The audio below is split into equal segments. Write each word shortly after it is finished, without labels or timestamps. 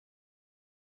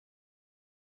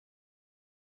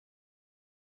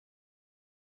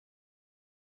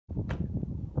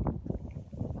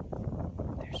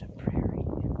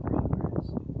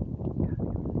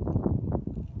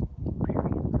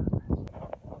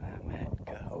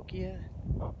Cahokia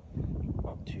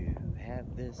to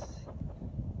have this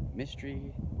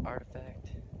mystery artifact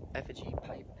effigy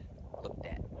pipe looked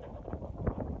at.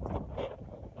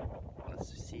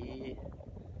 Let's see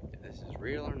if this is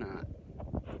real or not.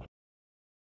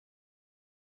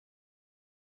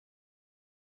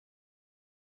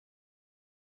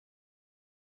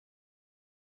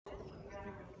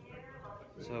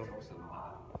 So,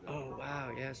 oh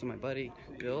wow, yeah, so my buddy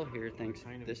Bill here thinks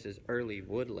this is early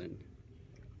woodland.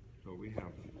 So we have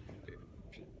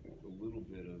a little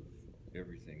bit of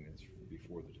everything that's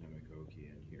before the time of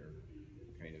Cahokia in here,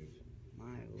 kind of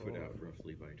put out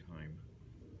roughly by time.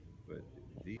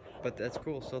 But that's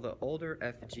cool. So the older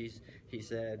effigies, he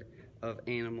said, of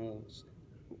animals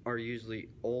are usually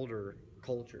older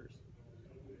cultures.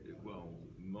 Well,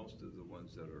 most of the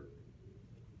ones that are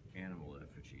animal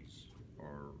effigies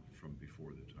are from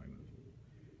before the time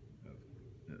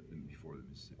before the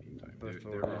Mississippian time.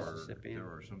 There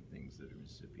are some things that are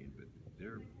Mississippian, but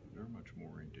they're much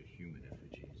more into human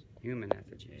effigies. Human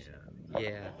effigies. And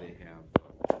yeah. They have.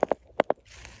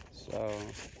 So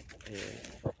it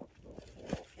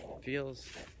feels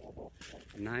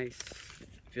nice.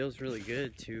 Feels really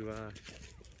good to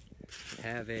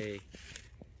have a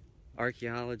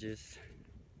archaeologist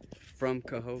from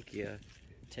Cahokia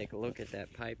take a look at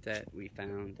that pipe that we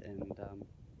found and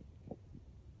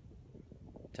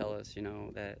tell us, you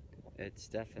know, that it's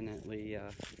definitely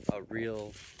a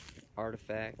real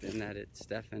artifact and that it's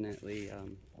definitely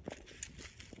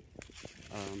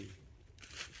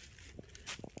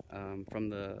from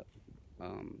the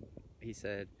he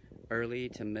said early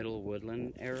to middle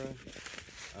woodland era.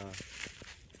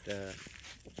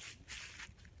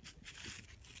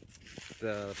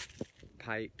 The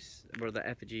pipes, or the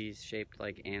effigies shaped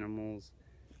like animals,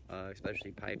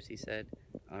 especially pipes, he said,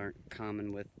 aren't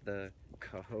common with the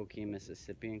Cahokian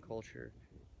Mississippian culture.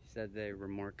 He said they were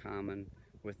more common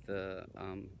with the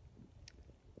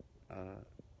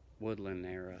woodland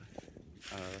era,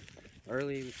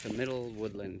 early to middle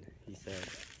woodland, he said.